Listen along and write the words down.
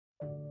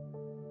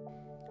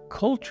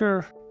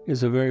Culture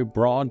is a very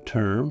broad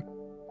term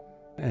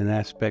and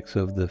aspects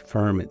of the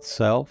firm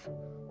itself.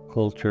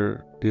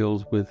 Culture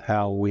deals with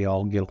how we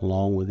all get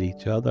along with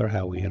each other,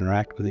 how we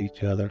interact with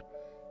each other,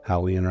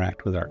 how we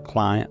interact with our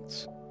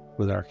clients,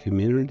 with our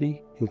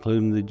community,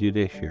 including the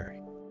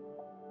judiciary.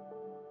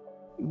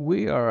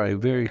 We are a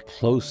very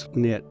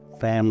close-knit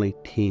family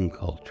team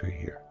culture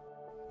here.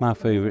 My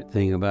favorite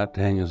thing about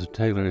Daniels &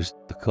 Taylor is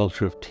the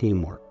culture of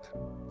teamwork.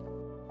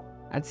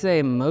 I'd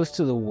say most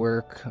of the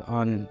work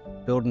on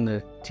building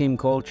the team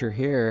culture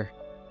here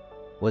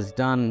was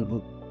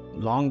done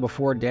long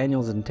before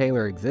Daniels &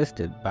 Taylor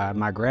existed by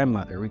my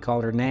grandmother. We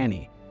called her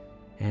Nanny.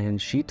 And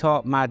she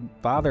taught my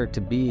father to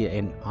be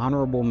an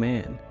honorable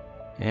man.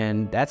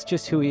 And that's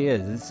just who he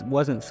is. This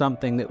wasn't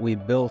something that we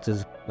built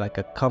as like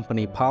a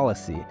company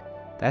policy.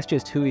 That's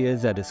just who he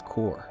is at his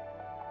core.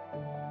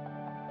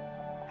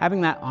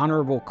 Having that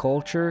honorable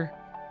culture,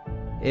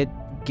 it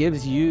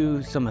gives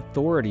you some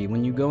authority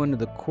when you go into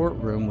the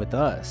courtroom with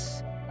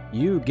us.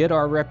 You get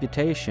our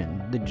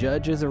reputation. The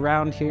judges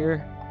around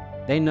here,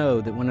 they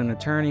know that when an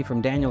attorney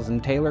from Daniels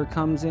 & Taylor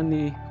comes in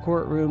the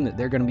courtroom, that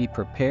they're going to be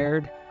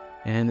prepared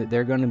and that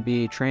they're going to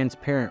be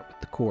transparent with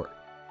the court.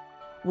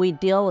 We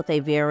deal with a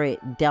very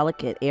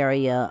delicate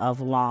area of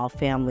law,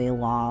 family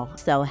law.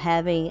 So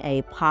having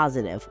a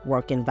positive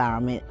work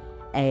environment,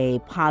 a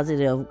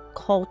positive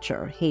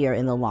culture here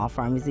in the law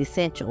firm is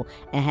essential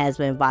and has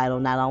been vital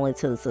not only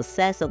to the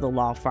success of the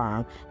law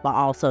firm, but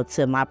also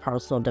to my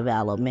personal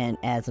development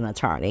as an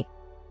attorney.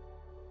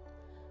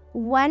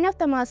 One of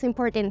the most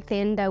important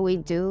things that we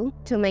do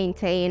to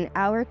maintain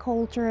our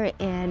culture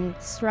and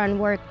strong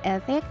work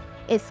ethic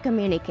is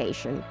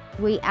communication.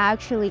 We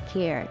actually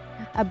care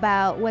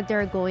about what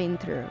they're going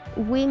through.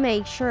 We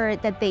make sure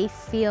that they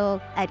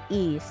feel at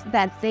ease,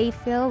 that they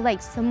feel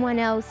like someone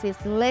else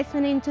is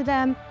listening to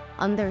them,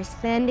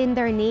 understanding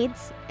their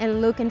needs,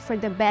 and looking for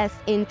the best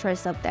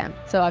interests of them.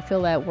 So I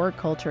feel that work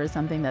culture is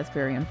something that's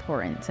very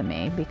important to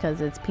me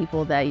because it's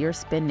people that you're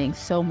spending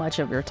so much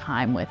of your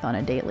time with on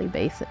a daily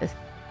basis.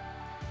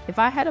 If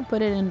I had to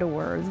put it into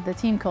words, the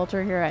team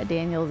culture here at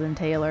Daniels &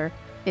 Taylor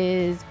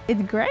it's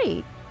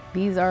great.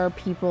 These are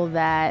people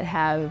that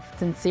have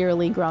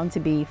sincerely grown to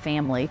be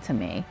family to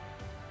me.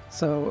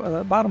 So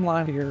the bottom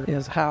line here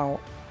is how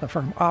the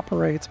firm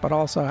operates, but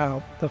also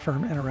how the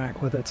firm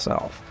interacts with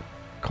itself.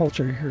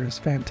 Culture here is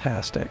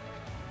fantastic.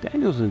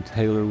 Daniels &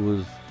 Taylor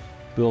was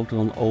built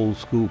on old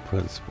school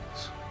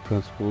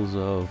principles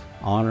of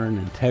honor and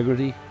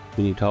integrity.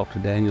 When you talk to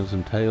Daniels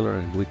 & Taylor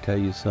and we tell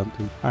you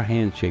something, our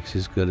handshake's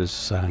as good as a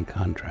signed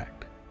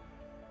contract.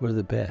 We're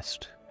the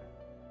best.